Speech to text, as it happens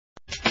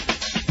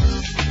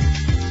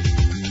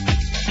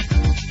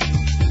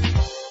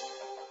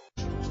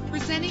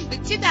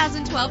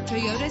2012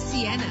 Toyota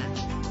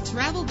Sienna.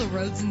 Travel the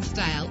roads in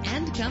style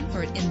and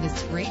comfort in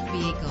this great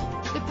vehicle.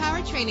 The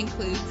powertrain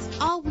includes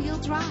all-wheel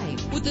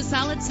drive with a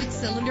solid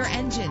 6-cylinder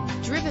engine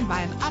driven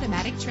by an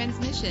automatic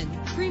transmission.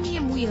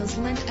 Premium wheels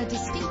lend a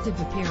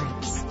distinctive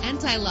appearance.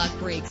 Anti-lock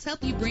brakes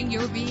help you bring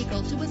your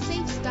vehicle to a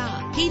safe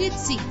stop. Heated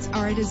seats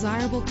are a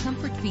desirable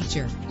comfort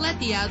feature. Let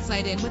the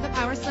outside in with a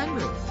power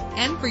sunroof.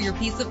 And for your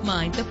peace of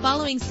mind, the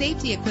following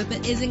safety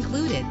equipment is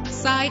included: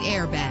 side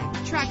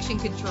airbag, traction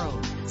control,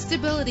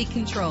 stability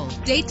control,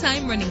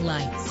 daytime running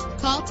lights.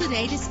 Call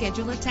today to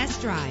schedule a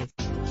test drive.